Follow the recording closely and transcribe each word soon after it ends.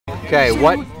Okay,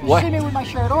 what See me with my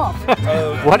shirt off.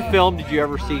 what film did you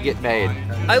ever see get made?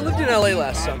 I lived in LA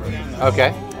last summer.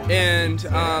 Okay. And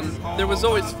there was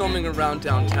always filming around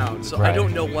downtown, so I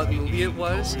don't know what movie it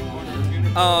was.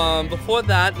 Before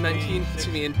that, in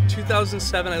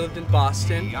 2007, I lived in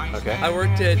Boston. Okay. I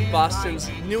worked at Boston's,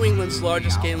 New England's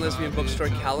largest gay and lesbian bookstore,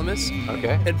 Calamus.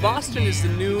 Okay. And Boston is the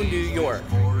new New York.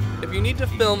 If you need to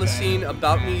film a scene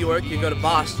about New York, you go to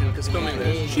Boston because filming there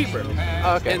is cheaper.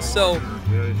 Okay. And so,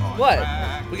 what?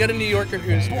 We got a New Yorker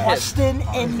who's Boston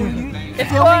and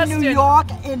Boston. New York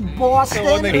in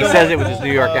Boston. He says it with his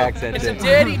New York accent. It's a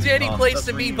dirty, dirty place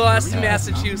to be, Boston,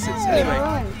 Massachusetts.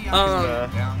 Anyway,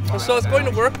 so I was going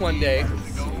to work one day,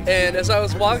 and as I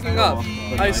was walking up,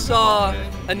 I saw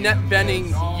Annette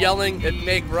Bening yelling at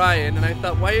Meg Ryan, and I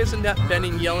thought, why is Annette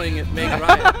Bening yelling at Meg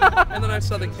Ryan? And then I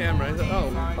saw the camera, I thought,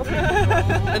 oh, okay.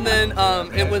 And then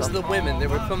it was the women, they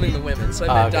were filming the women, so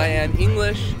I met Diane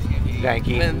English. Thank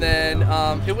you. And then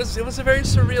it was a very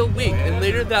surreal week, and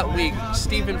later that week,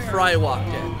 Stephen Fry walked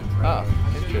in. Oh,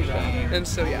 interesting. And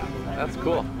so, yeah. That's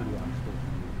cool.